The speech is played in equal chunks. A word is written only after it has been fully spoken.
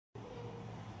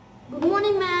Good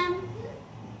morning, ma'am.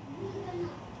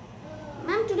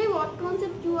 Ma'am, today what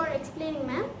concept you are explaining,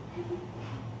 ma'am?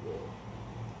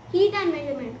 Heat and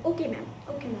measurement. Okay, ma'am.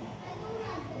 Okay, ma'am.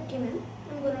 Okay, ma'am.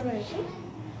 I'm gonna write it.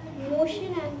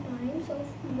 Motion and times of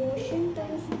motion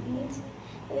times speeds.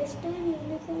 Western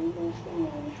uniform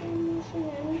motion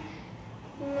and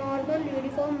normal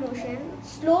uniform motion.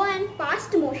 Slow and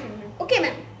fast motion, ma'am. Okay,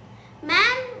 ma'am.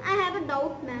 Ma'am, I have a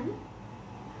doubt, ma'am.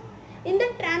 In the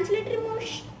translatory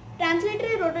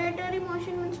rotatory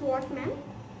motion means what, ma'am?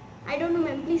 I don't know,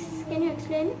 ma'am. Please, can you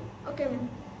explain? Okay, ma'am.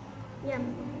 Yeah,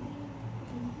 ma'am.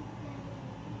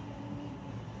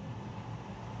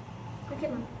 Okay,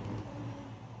 ma'am.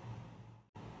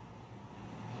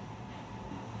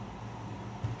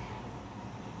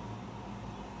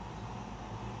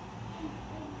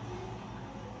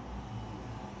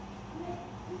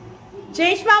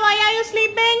 Jeshma, why are you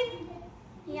sleeping?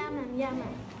 Yeah, ma'am. Yeah,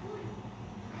 ma'am.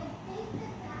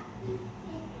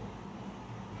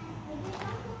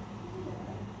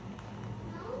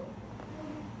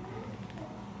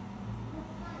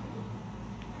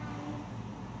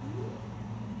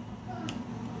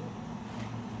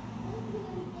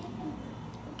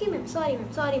 Okay, ma'am. Sorry,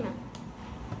 ma'am. Sorry, ma'am.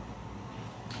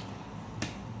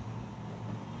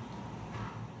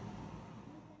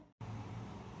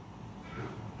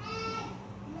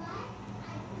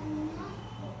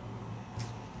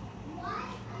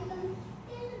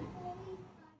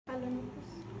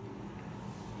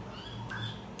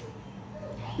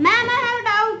 Ma'am, I have a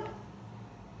doubt.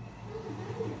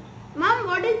 Ma'am,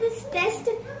 what is this test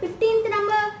 15th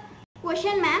number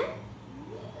question, ma'am?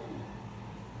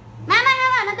 Ma'am, I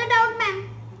have another doubt, ma'am.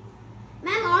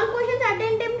 Ma'am, all questions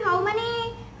attempted, how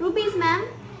many rupees, ma'am?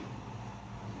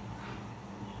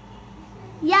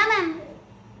 Yeah, ma'am.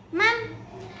 Ma'am,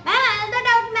 another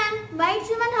doubt, ma'am. White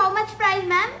cement, how much price,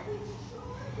 ma'am?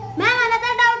 Ma'am,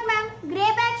 another doubt, ma'am.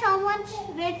 Grey bags, how much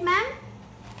rate, ma'am?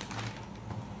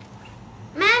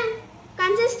 Ma'am,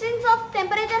 consistency of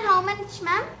temperature, how much,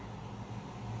 ma'am?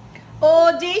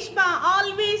 Oh, Jeshma,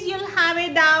 always you'll have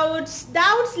a doubts.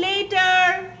 Doubts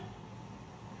later.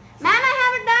 Ma'am, I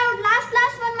have a doubt.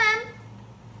 Last one, ma'am.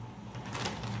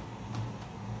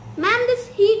 Ma'am, this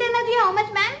heat energy, how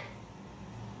much, ma'am?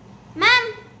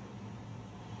 Ma'am.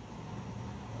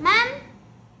 Ma'am.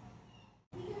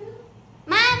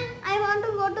 Ma'am, I want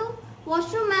to go to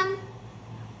washroom, ma'am.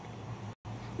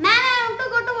 Ma'am, I want to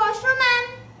go to washroom, ma'am.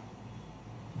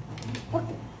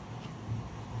 Okay.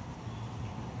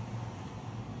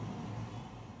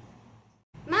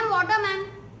 Ma'am, water, ma'am.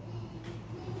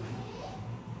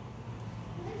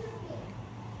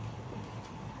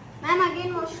 Ma'am,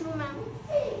 again washroom, ma'am.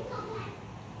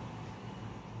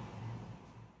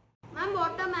 Ma'am,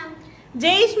 water, ma'am.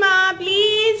 Jeshma,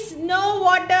 please, no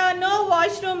water, no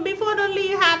washroom. Before only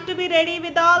you have to be ready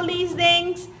with all these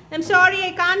things. I'm sorry,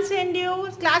 I can't send you.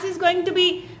 Class is going to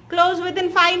be closed within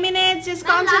 5 minutes. Just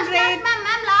concentrate. Last, ma'am.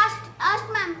 Last,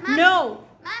 ma'am. No.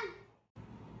 Ma'am.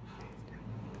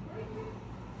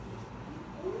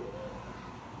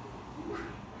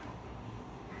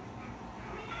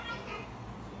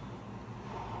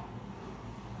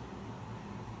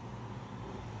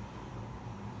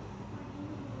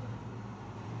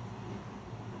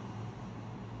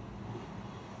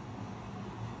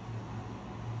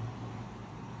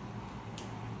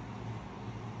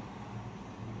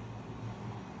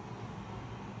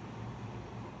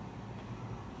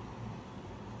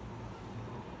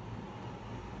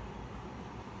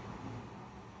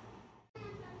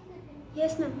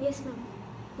 Yes, ma'am.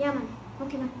 Yeah, ma'am.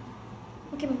 Okay,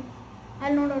 ma'am.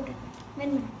 I'll note out it.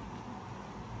 When, ma'am?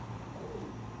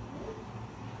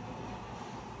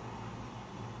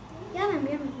 Yeah, ma'am.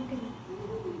 Okay, ma'am.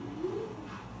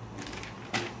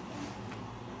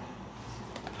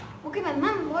 Okay, ma'am.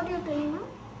 Ma'am, what you are telling, ma'am?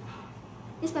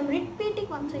 Yes, ma'am. Repeat it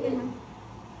once again, ma'am.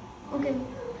 Okay, ma'am.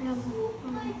 Yeah,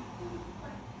 ma'am.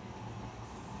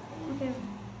 Okay.